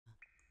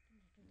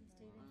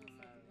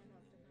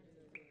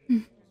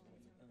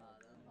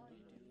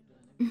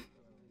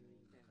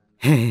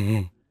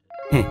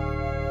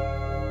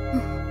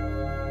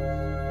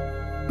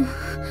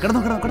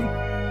കിടന്നു കിടന്നു കിടന്നു.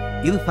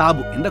 ഇത്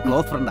സാബു, എന്റെ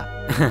ക്ലോസ് ഫ്രണ്ടാ.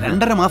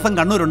 2.5 മാസം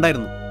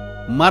കണ്ണൂരുണ്ടായിരുന്നു.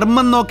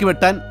 മർമ്മം നോക്കി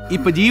വെട്ടാൻ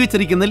ഇപ്പൊ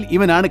ജീവിച്ചിരിക്കുന്നതിൽ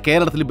ഇവനാണ്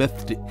കേരളത്തിൽ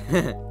ബെസ്റ്റ്.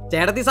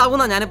 ചേട്ടത്തി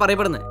സാബുന്നാ ഞാൻ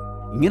പറയപ്പെടുന്നത്.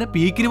 ഇങ്ങനെ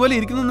പീക്കിരി പോലെ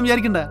ഇരിക്കുന്നൊന്നും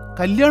വിചാരിക്കണ്ട.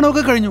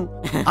 കല്യാണമൊക്കെ കഴിഞ്ഞു.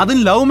 അതും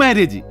ലവ്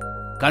മാരേജ്.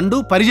 കണ്ടു,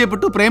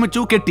 പരിചയപ്പെട്ടു,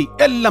 പ്രേമിച്ചു, കെട്ടി,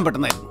 എല്ലാം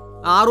പെട്ടെന്നായിരുന്നു.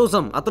 6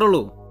 ദിവസം അത്രേ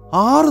ഉള്ളൂ.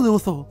 6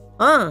 ദിവസമോ?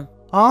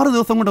 6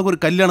 ദിവസം കൊണ്ടൊക്കെ ഒരു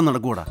കല്യാണം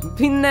നടക്കൂടാ?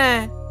 പിന്നെ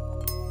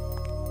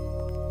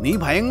നീ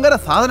ഭയങ്കര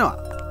സാധനമാ.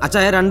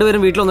 അച്ഛായ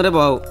രണ്ടുപേരും വീട്ടിൽ വന്നിട്ടേ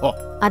പോവൂ.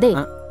 അതെ,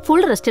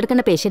 ഫുൾ റെസ്റ്റ്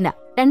എടുക്കേണ്ട പേഷ്യന്റാ.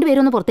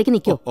 രണ്ടുപേരും ഒന്ന് പുറത്തേക്ക്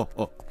നിൽക്കോ?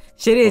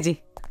 ശരി ചേച്ചി.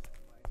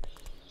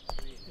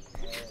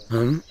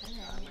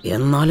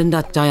 എന്നാലും എന്റെ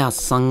അച്ചായ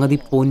സംഗതി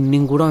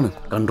പൊന്നും കൂടാണ്.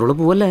 കൺട്രോള്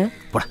പോവല്ലേ?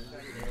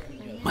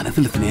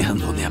 മനസ്സിൽ സ്നേഹം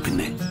തോന്നിയാ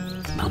പിന്നെ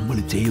നമ്മൾ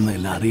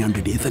ചെയ്യുന്നതെല്ലാം അറിയാണ്ട്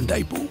ഡീസന്റ്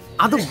ആയി പോകും.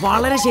 അത്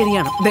വളരെ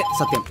ശരിയാണ്.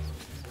 സത്യം.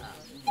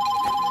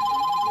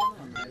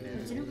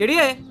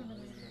 എടിയേ,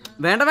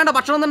 വേണ്ട വേണ്ട,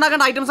 ഭക്ഷണം ഒന്നും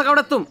ഉണ്ടാക്കേണ്ട. ഐറ്റംസ് ഒക്കെ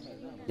അവിടെ എത്തും.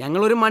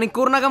 ഞങ്ങൾ 1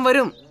 മണിക്കൂറിനകം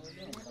വരും.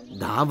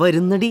 ദാ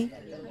വരുന്നടി.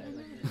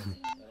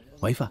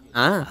 വൈഫാ?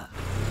 ആ,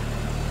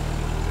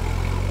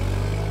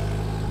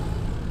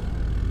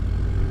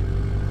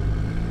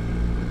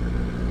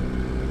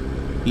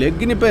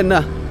 ലെഗിനിപ്പോ എന്നാ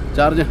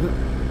ചാർജ്?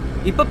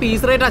 ഇപ്പൊ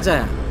പീസ് റേറ്റ്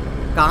അച്ചായ.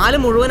 കാല്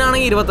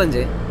മുഴുവനാണെങ്കിൽ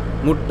 25,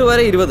 മുട്ട്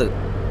വരെ 20,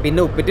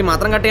 പിന്നെ ഉപ്പിറ്റി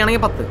മാത്രം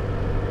കട്ടിയാണെങ്കിൽ 10.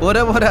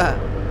 പോരാ പോരാ,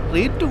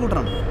 റേറ്റ്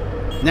കൂട്ടണം.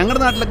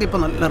 ഞങ്ങളുടെ നാട്ടിലൊക്കെ ഇപ്പൊ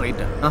നല്ല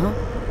റേറ്റാ.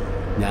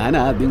 ഞാൻ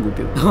ആദ്യം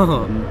കൂട്ടിയത്.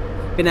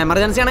 പിന്നെ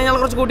എമർജൻസി ആണെങ്കിൽ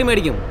ഞങ്ങൾ കുറച്ച് കൂട്ടി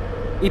മേടിക്കും.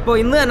 ഇപ്പൊ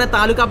ഇന്ന് തന്നെ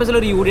താലൂക്ക് ഓഫീസിൽ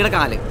ഒരു യൂഡിയുടെ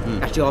കാല്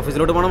കക്ഷി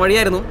ഓഫീസിലോട്ട് പോണ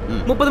വഴിയായിരുന്നു.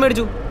 30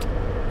 മേടിച്ചു.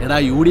 എടാ,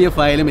 UDF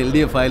ആയാലും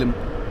LDF ആയാലും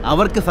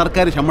അവർക്ക്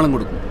സർക്കാർ ശമ്പളം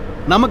കൊടുക്കും.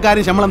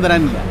 നമുക്കാരും ശമ്പളം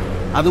തരാനില്ല.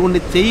 അതുകൊണ്ട്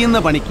ചെയ്യുന്ന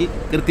പണിക്ക്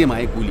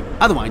കൃത്യമായ കൂലി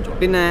അത് വാങ്ങിച്ചോ.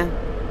 പിന്നെ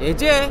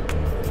ചേച്ചിയെ,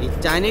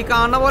 ഇച്ചാനി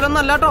കാണുന്ന പോലെ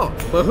ഒന്നും അല്ലാട്ടോ.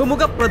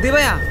 ബഹുമുഖ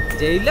പ്രതിഭയാ.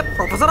 ജയിലിലെ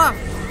പ്രൊഫസറാ.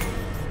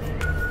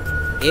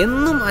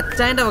 എന്നും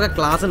അച്ചായന്റെ വക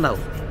ക്ലാസ്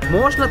ഉണ്ടാവും.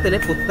 മോഷണത്തിലെ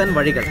പുത്തൻ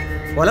വഴികൾ,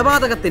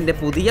 കൊലപാതകത്തിന്റെ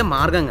പുതിയ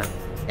മാർഗങ്ങൾ,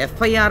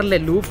 FIRലെ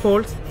ലൂപ്പ്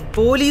ഹോൾസ്,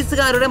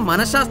 പോലീസുകാരുടെ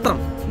മനഃശാസ്ത്രം,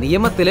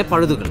 നിയമത്തിലെ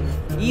പഴുതുകൾ.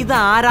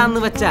 ഇതാരാന്ന്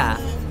വെച്ചാ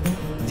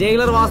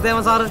ജയിലർ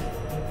വാസുദേവൻ സാറ്.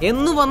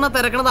 എന്നു വന്ന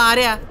തിരക്കണത്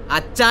ആരെയാ?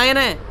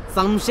 അച്ചായനെ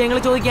സംശയങ്ങൾ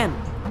ചോദിക്കാൻ.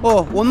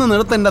 ഒന്ന്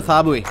നിർത്തണ്ട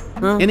സാബുവേ.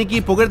 എനിക്ക്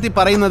ഈ പുകഴ്ത്തി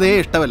പറയുന്നതേ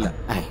ഇഷ്ടമല്ല.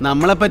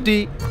 നമ്മളെ പറ്റി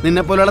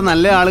നിന്നെ പോലെയുള്ള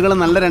നല്ല ആളുകൾ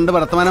നല്ല 2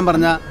 വർത്തമാനം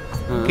പറഞ്ഞ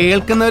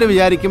കേൾക്കുന്നവര്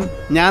വിചാരിക്കും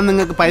ഞാൻ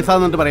നിങ്ങൾക്ക് പൈസ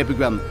തന്നിട്ട്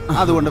പറയിപ്പിക്കുവാന്ന്.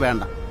 അതുകൊണ്ട്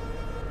വേണ്ട.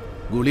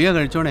 ഗുളിക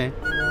കഴിച്ചോണേ.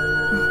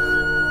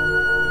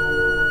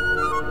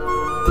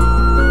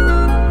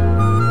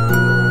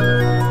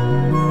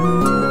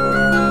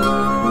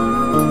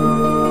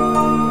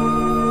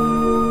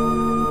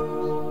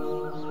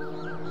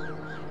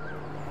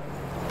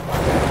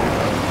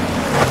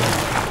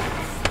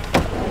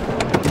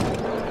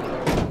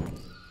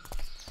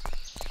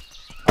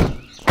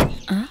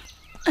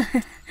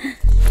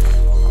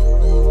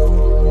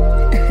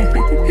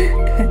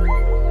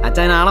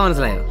 അച്ചായൻ ആളെ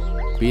മനസ്സിലായോ?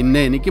 പിന്നെ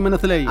എനിക്ക്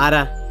മനസ്സിലായി.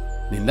 ആരാ?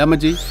 നിന്റെ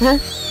അമ്മച്ചി.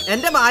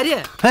 എന്റെ ഭാര്യ.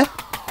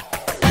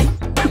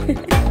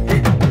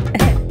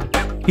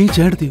 ഈ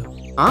ചേട്ടത്തിയോ?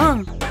 ആ,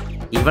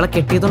 ഇവളെ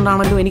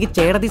കെട്ടിയതുകൊണ്ടാണല്ലോ എനിക്ക്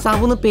ചേടത്തി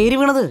സാബുന്ന് പേര്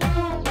വീണത്.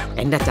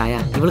 എന്റെ അച്ചായ,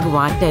 ഇവൾക്ക്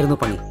വാറ്റായിരുന്നു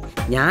പണി.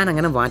 ഞാൻ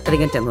അങ്ങനെ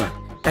വാറ്റടിക്കാൻ ചെന്നതാ.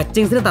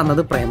 ടച്ചിങ്സിന്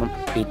തന്നത് പ്രേമം.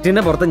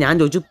 പിറ്റിന്റെ പുറത്ത് ഞാൻ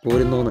ചോദിച്ചു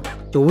പോരുന്നോന്ന്.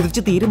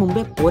 ചോദിച്ചു തീരും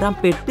മുമ്പേ പോരാൻ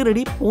പെട്ടി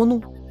റെഡി പോന്നു.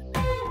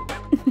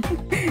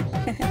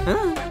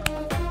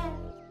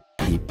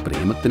 ഈ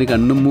പ്രേമത്തിന്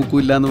കണ്ണും മൂക്കും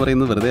ഇല്ല എന്ന്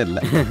പറയുന്നത് വെറുതെ അല്ല.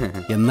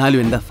 എന്നാലും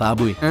എന്റെ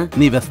സാബുവേ,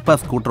 നീ വെസ്പ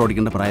സ്കൂട്ടർ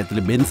ഓടിക്കേണ്ട പ്രായത്തിൽ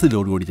ബെൻസ്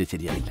ലോഡ് ഓടിച്ചാൽ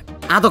ശരിയായില്ല.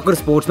 അതൊക്കെ ഒരു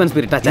സ്പോർട്സ്മാൻ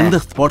സ്പിരിറ്റ്. എന്ത്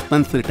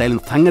സ്പോർട്സ്മാൻ സ്പിരിറ്റ് ആയാലും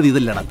സംഗതി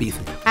ഇതല്ലടാ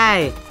പീസ്.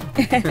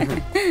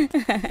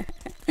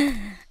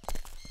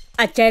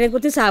 അച്ചായനെ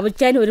കുറിച്ച്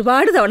സാബുച്ചാൻ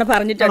ഒരുപാട് തവണ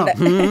പറഞ്ഞിട്ടുണ്ട്.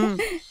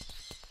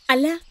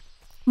 അല്ല,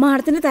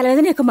 മാഡത്തിന്റെ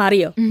തലവേദനയൊക്കെ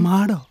മാറിയോ?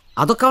 മാടോ?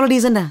 അതൊക്കെ അവളെ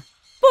ഡീസന്റാ.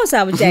 പോ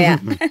സാബുച്ചായ.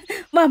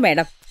 വാ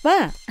മേഡം, വാ.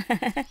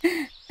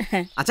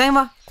 അച്ചായൻ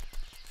വാ.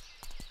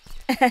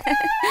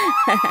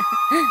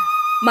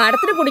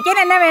 മാഡത്തിന് കുടിക്കാൻ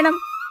എന്നാ വേണം?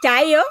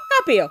 ചായയോ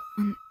കാപ്പിയോ?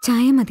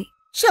 ചായ മതി.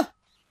 ഷോ,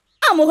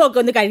 ആ മുഖമൊക്കെ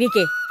ഒന്ന്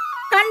കഴുകിക്കേ.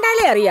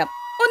 കണ്ടാലേ അറിയാം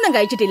ഒന്നും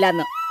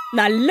കഴിച്ചിട്ടില്ലെന്ന്.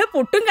 നല്ല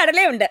പുട്ടും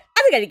കടലയുണ്ട്,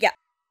 അത് കഴിക്കാം.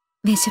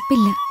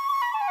 വിശപ്പില്ല.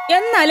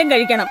 എന്നാലും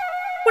കഴിക്കണം.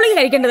 പുളി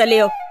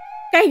കഴിക്കേണ്ടതല്ലയോ?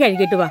 കൈ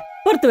കഴുകിട്ട് വാ,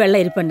 പുറത്ത് വെള്ളം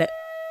ഇരിപ്പുണ്ട്.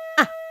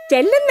 ആ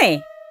ചെല്ലുന്നേ.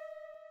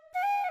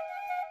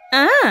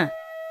 ആ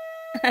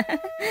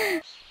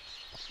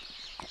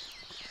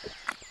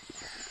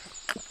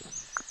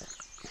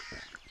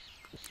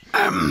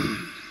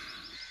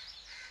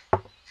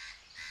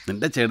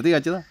നിന്റെ ചെറുതി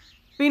കാച്ചതാ.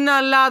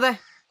 പിന്നല്ലാതെ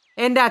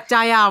എന്റെ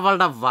അച്ചായ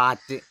അവളുടെ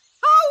വാറ്റ്.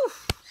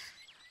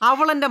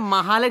 അവളെന്റെ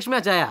മഹാലക്ഷ്മി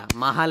അച്ചായ.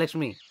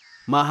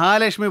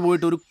 മഹാലക്ഷ്മി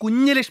പോയിട്ട് ഒരു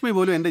കുഞ്ഞലക്ഷ്മി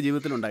പോലും എന്റെ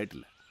ജീവിതത്തിൽ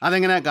ഉണ്ടായിട്ടില്ല.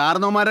 അതെങ്ങനെ?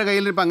 കാരണവന്മാരുടെ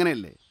കയ്യിലിരിപ്പം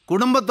അങ്ങനെയല്ലേ?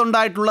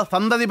 കുടുംബത്തുണ്ടായിട്ടുള്ള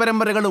സന്തതി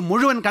പരമ്പരകൾ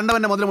മുഴുവൻ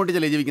കണ്ടവന്റെ മുതൽ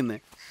മുട്ടിച്ചല്ലേ ജീവിക്കുന്നത്.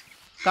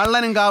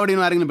 കള്ളനും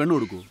കാവടിയും ആരെങ്കിലും പെണ്ണു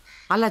കൊടുക്കൂ?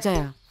 അല്ല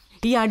അച്ചായ,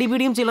 ഈ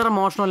അടിപിടിയും ചില്ലറ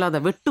മോഷണമല്ലാതെ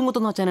വെട്ടും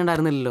കുത്തൊന്നും അച്ഛൻ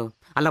ഉണ്ടായിരുന്നില്ലല്ലോ.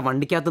 അല്ല,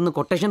 വണ്ടിക്കകത്തുനിന്ന്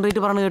കൊട്ടേഷൻ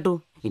റേറ്റ് പറഞ്ഞു കേട്ടു.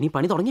 ഇനി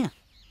പണി തുടങ്ങിയ?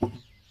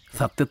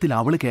 സത്യത്തിൽ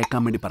അവള്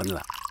കേൾക്കാൻ വേണ്ടി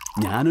പറഞ്ഞതാ.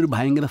 ഞാനൊരു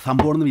ഭയങ്കര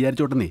സംഭവം എന്ന്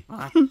വിചാരിച്ചോട്ടെ.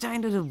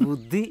 അച്ചായന്റെ ഒരു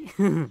ബുദ്ധി.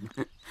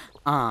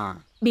 ആ,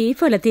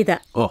 ബീഫ് ഒലത്തിയതാ.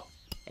 ഓ,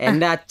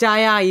 എന്റെ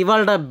അച്ചായ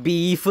ഇവളുടെ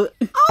ബീഫ്.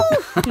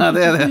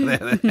 അതെ അതെ അതെ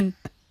അതെ.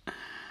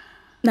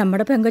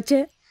 നമ്മുടെ പെങ്കൊച്ച്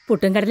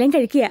പുട്ടും കടലയും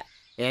കഴിക്കുക.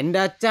 എന്റെ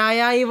അച്ചായ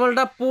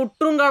ഇവളുടെ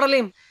പുട്ടും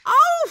കടലയും.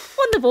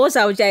 ഒന്ന് പോ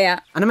സാവുച്ചായ.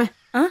 അനമേ,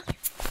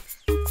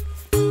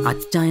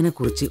 അച്ചായനെ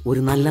കുറിച്ച്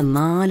ഒരു നല്ല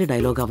 4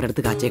 ഡയലോഗ് അവരുടെ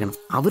അടുത്ത് കാച്ചേക്കണം.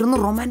 അവരൊന്ന്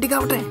റൊമാൻറ്റിക്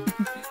ആവട്ടെ.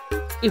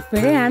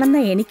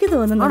 ഇപ്പോഴാണെന്നാ എനിക്ക്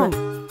തോന്നുന്നു.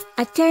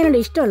 അച്ചായനോട്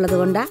ഇഷ്ടമുള്ളത്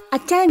കൊണ്ടാ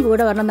അച്ചായൻ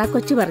കൂടെ വരണമെന്നാ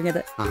കൊച്ചു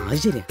പറഞ്ഞത്.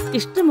 ശരിയാ.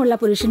 ഇഷ്ടമുള്ള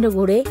പുരുഷന്റെ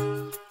കൂടെ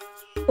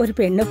ഒരു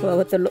പെണ്ണ്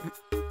പോകത്തുള്ളൂ.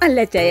 അല്ല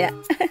അച്ചായ?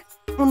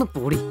 ഒന്ന്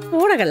പോടി.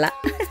 കൂടകള്ള.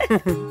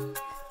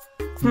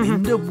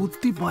 നിന്റെ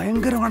ബുദ്ധി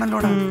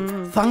ഭയങ്കരമാണല്ലോടാ.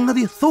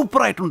 സംഗതി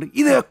സൂപ്പർ ആയിട്ടുണ്ട്.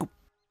 ഇതേക്കും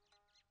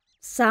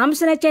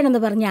സാംസനച്ചാൻ എന്ന്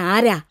പറഞ്ഞ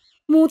ആരാ?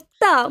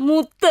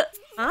 മുത്ത്.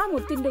 ആ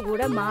മുത്തിന്റെ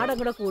കൂടെ മാടം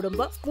കൂടെ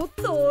കൂടുമ്പോ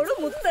മുത്തോട്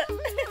മുത്ത്.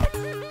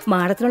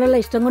 മാടത്തിനോടുള്ള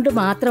ഇഷ്ടം കൊണ്ട്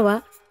മാത്രമാ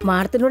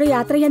മാടത്തിനോട്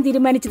യാത്ര ചെയ്യാൻ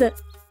തീരുമാനിച്ചത്.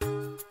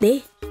 ദേ,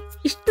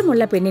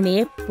 ഇഷ്ടമുള്ള പെണ്ണിനെ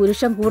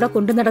പുരുഷൻ കൂടെ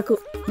കൊണ്ടു നടക്കൂ.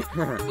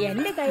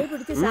 എന്റെ കൈ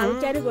പിടിച്ച്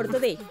സാവിച്ചാന്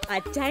കൊടുത്തതേ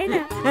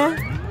അച്ചായനാ.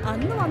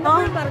 അന്ന്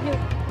വന്നപ്പോൾ പറഞ്ഞു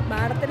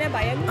മാടത്തിനെ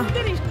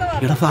ഭയങ്കര ഇഷ്ടമാണ്.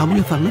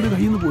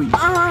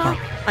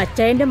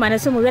 അച്ചായന്റെ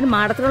മനസ്സ് മുഴുവൻ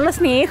മാടത്തിനുള്ള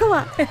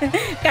സ്നേഹമാ.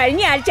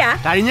 കഴിഞ്ഞ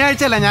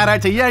ആഴ്ച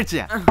ഞായറാഴ്ച, ഈ ആഴ്ച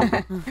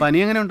പനി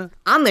എങ്ങനെയുണ്ട്?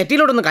 ആ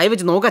നെറ്റിലോട്ടൊന്ന്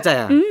കൈവച്ച് നോക്കച്ചായ.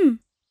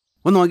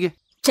 ഒന്ന് നോക്കിയേ.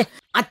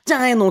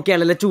 അച്ചായ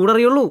നോക്കിയാലല്ലേ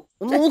ചൂടറിയുള്ളൂ.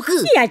 നോക്ക്.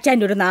 ഈ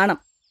അച്ചായന്റെ ഒരു നാണം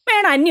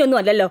വേണം. അന്യൊന്നും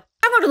അല്ലല്ലോ.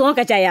 അങ്ങോട്ട്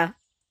നോക്കച്ചായ.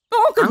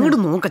 അങ്ങോട്ട്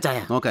നോക്കച്ചായ.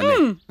 നോക്കല്ലേ?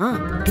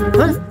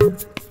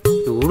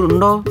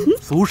 ചൂടുണ്ടോ?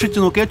 സൂക്ഷിച്ചു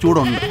നോക്കിയാ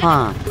ചൂടുണ്ട്.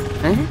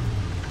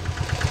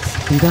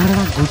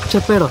 ഇതാരടാ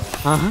ഗുച്ചപ്പേടോ?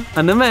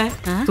 അന്നമ്മേ,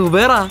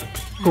 സുബേറാ.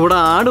 കൂടെ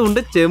ആടുണ്ട്,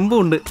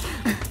 ചെമ്പുണ്ട്.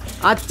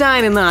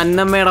 അച്ചായൻ ഇന്ന്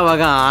അന്നമ്മയുടെ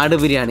വക ആട്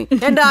ബിരിയാണി.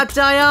 എന്റെ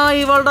അച്ചായ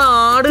ഇവളുടെ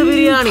ആട്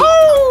ബിരിയാണി.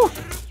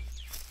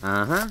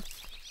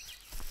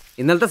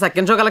 ഇന്നലത്തെ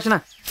സെക്കൻഡ് ഷോ കളക്ഷനാ.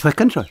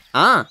 Second show?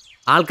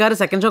 ആൾക്കാർ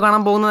സെക്കൻഡ് ഷോ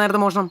കാണാൻ പോകുന്ന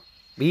നേരത്തെ മോഷണം.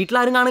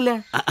 വീട്ടിലാരും കാണില്ല.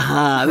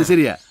 അത്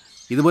ശരിയാ.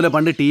 ഇതുപോലെ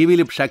പണ്ട്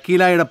ടി-വിയിൽ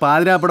ഷക്കീലായുടെ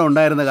പാതിരാപ്പടം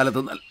ഉണ്ടായിരുന്ന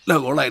കാലത്ത് നല്ല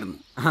ഗോളായിരുന്നു.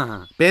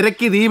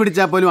 പെരക്കി തീ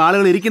പിടിച്ചാൽ പോലും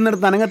ആളുകൾ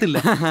ഇരിക്കുന്നിടത്ത് അനങ്ങത്തില്ല.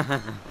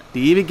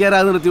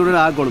 ടി-വിക്കാരാത് നിർത്തിയോടെ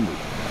ആ ഗോളും പോയി.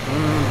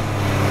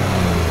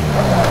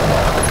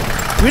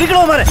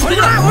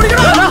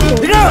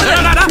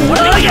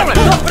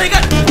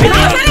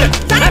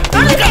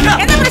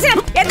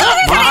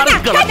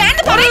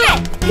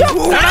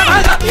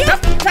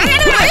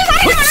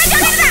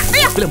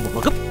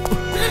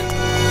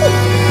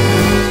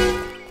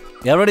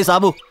 എവിടെ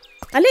സാബു?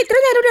 അല്ല, ഇത്ര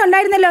നേരം ഇവിടെ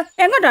ഉണ്ടായിരുന്നല്ലോ.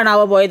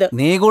 എങ്ങോട്ടാണാവോ പോയത്?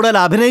 നീ കൂടുതൽ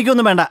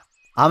അഭിനയിക്കൊന്നും വേണ്ട.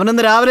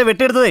 അവനൊന്ന് രാവിലെ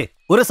വെട്ടിയെടുത്തതേ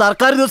ഒരു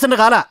സർക്കാർ ദിവസത്തിന്റെ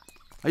കാല.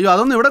 അയ്യോ,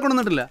 അതൊന്നും ഇവിടെ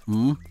കൊണ്ടുവന്നിട്ടില്ല.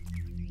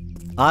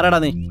 ആരാടാ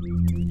നീ?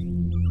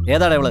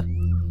 ഏതാടാ ഇവള്?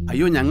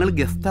 അയ്യോ, ഞങ്ങൾ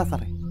ഗസ്റ്റാ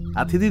സാറേ.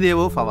 അതിഥി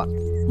ദേവോ ഭവ.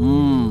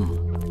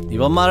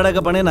 ഇവന്മാരുടെ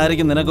ഒക്കെ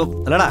പണിയെന്നായിരിക്കും നിനക്കും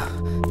അല്ലടാ?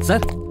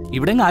 സർ,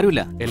 ഇവിടെ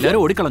ആരുമില്ല, എല്ലാരും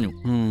ഓടിക്കളഞ്ഞു.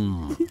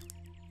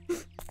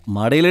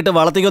 മടിയിലിട്ട്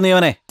വളർത്തിക്കോ നീ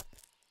അവനെ.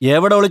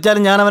 എവിടെ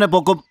ഒളിച്ചാലും ഞാൻ അവനെ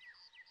പൊക്കും.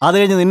 അത്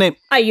കഴിഞ്ഞ് നിന്നെ.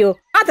 അയ്യോ,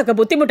 അതൊക്കെ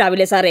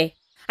ബുദ്ധിമുട്ടാവില്ലേ സാറേ?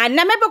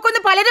 അന്നമ്മയെ പൊക്കൊന്ന്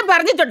പലരും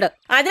പറഞ്ഞിട്ടുണ്ട്.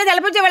 അതിന്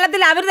തിളപ്പിച്ച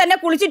വെള്ളത്തിൽ അവർ തന്നെ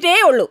കുളിച്ചിട്ടേ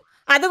ഉള്ളൂ.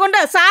 അതുകൊണ്ട്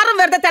സാറും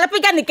വെറുതെ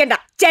തിളപ്പിക്കാൻ നിൽക്കണ്ട.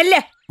 ചെല്ല്.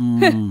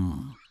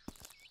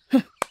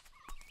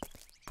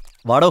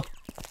 വാടോ.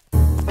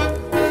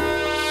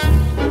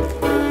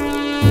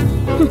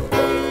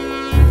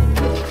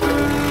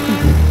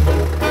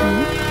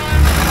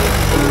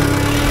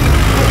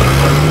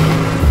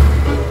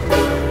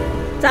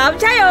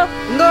 സാബുച്ചായോ?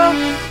 എന്തോ?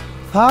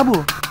 സാബു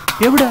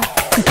എവിടെ?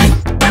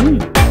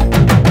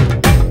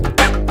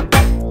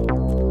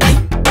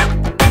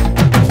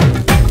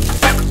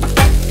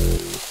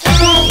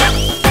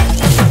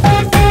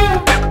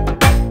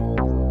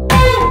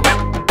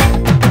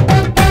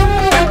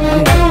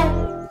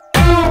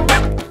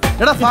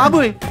 എടാ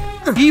സാബുവേ,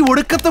 ഈ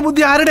ഒടുക്കത്തെ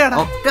ബുദ്ധി ആരുടെയാണ്?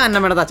 ഒക്കെ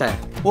അന്നമ്മയുടെ ചായ.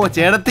 ഓ,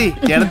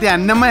 ചേടത്തി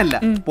അന്നമ്മയല്ല,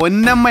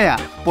 പൊന്നമ്മയാ.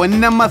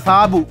 പൊന്നമ്മ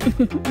സാബു.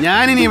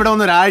 ഞാനിനി ഇവിടെ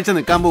ഒന്ന് ഒരാഴ്ച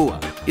നിൽക്കാൻ പോവുക.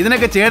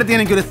 ഇതിനൊക്കെ ചേടത്തി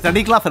എനിക്കൊരു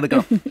സ്റ്റഡി ക്ലാസ്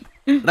എടുക്കണം.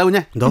 എടാ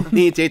കുഞ്ഞെ,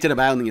 നീ ചേച്ചിയുടെ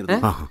ബാഗ് ഒന്ന്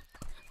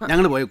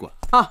ഞങ്ങൾ പോയേക്കുവാ.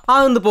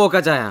 അതൊന്ന് പോക്ക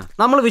ചായ.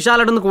 നമ്മൾ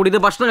വിശാലായിട്ടൊന്ന്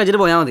കൂടിയിട്ട് ഭക്ഷണം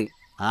കഴിച്ചിട്ട് പോയാൽ മതി.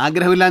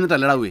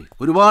 ആഗ്രഹമില്ലാഞ്ഞിട്ടല്ലടാ പോയി.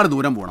 ഒരുപാട്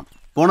ദൂരം പോകണം.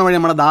 പോണ വഴി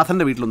നമ്മുടെ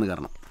ദാസന്റെ വീട്ടിലൊന്ന്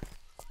കയറണം.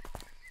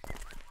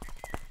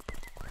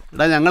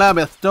 എടാ, ഞങ്ങൾ ആ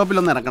ബസ്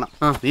സ്റ്റോപ്പിലൊന്ന് ഇറക്കണം.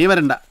 നീ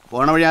വരണ്ട.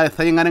 പോണ വഴി ആ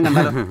എസ് ഐ എങ്ങാനും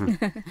കണ്ടാലോ.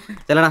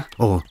 ചെല്ലടാ.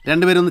 ഓ,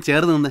 രണ്ടുപേരും ഒന്ന്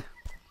ചേർന്ന് നിന്ന്.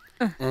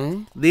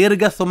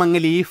 ദീർഘ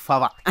സുമംഗലി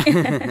ഭവ.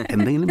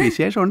 എന്തെങ്കിലും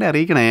വിശേഷം ഉണ്ടെ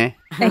അറിയിക്കണേ.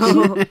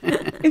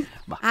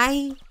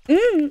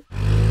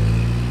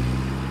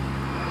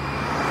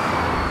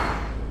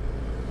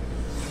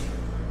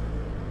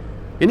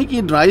 എനിക്ക്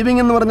ഈ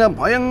ഡ്രൈവിംഗ് എന്ന് പറഞ്ഞാൽ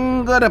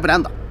ഭയങ്കര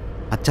പ്രാന്ത.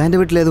 അച്ചായന്റെ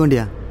വീട്ടിൽ ഏത്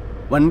വണ്ടിയാ?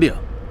 വണ്ടിയോ?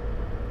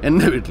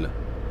 എൻ്റെ വീട്ടിലോ?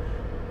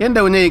 എൻ്റെ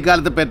കുഞ്ഞെ,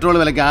 ഇക്കാലത്ത് പെട്രോൾ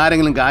വിലയ്ക്ക്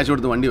ആരെങ്കിലും കാശ്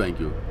കൊടുത്ത് വണ്ടി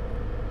വാങ്ങിക്കുമോ?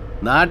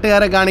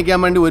 നാട്ടുകാരെ കാണിക്കാൻ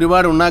വേണ്ടി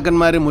ഒരുപാട്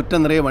ഉണ്ണാക്കന്മാർ മുറ്റം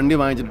നിറയെ വണ്ടി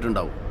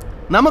വാങ്ങിച്ചിട്ടുണ്ടാവും.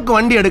 നമുക്ക്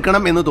വണ്ടി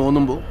എടുക്കണം എന്ന്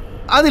തോന്നുമ്പോൾ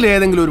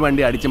അതിലേതെങ്കിലും ഒരു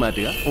വണ്ടി അടിച്ചു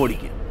മാറ്റുക,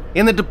 ഓടിക്കുക.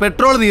 എന്നിട്ട്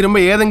പെട്രോൾ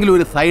തീരുമ്പോൾ ഏതെങ്കിലും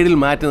ഒരു സൈഡിൽ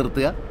മാറ്റി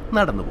നിർത്തുക,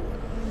 നടന്നു പോകുക.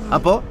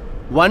 അപ്പോൾ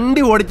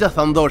വണ്ടി ഓടിച്ച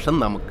സന്തോഷം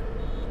നമുക്ക്,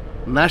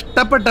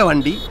 നഷ്ടപ്പെട്ട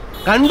വണ്ടി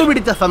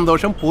കണ്ടുപിടിച്ച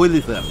സന്തോഷം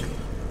പോലീസുകാർക്ക്,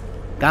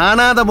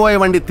 കാണാതെ പോയ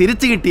വണ്ടി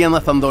തിരിച്ചു കിട്ടിയെന്ന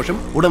സന്തോഷം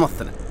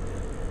ഉടമസ്ഥന്.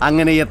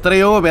 അങ്ങനെ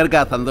എത്രയോ പേർക്ക്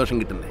ആ സന്തോഷം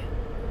കിട്ടുന്നേ.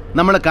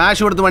 നമ്മൾ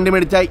കാശ് കൊടുത്ത് വണ്ടി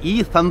മേടിച്ചാൽ ഈ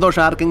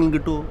സന്തോഷം ആർക്കെങ്കിലും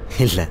കിട്ടുമോ?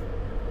 ഇല്ല.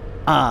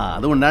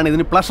 അതുകൊണ്ടാണ്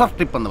ഇതിന് പ്ലഷർ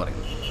ട്രിപ്പ് എന്ന്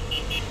പറയുന്നത്.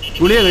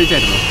 ഗുളിക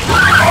കഴിച്ചായിരുന്നു?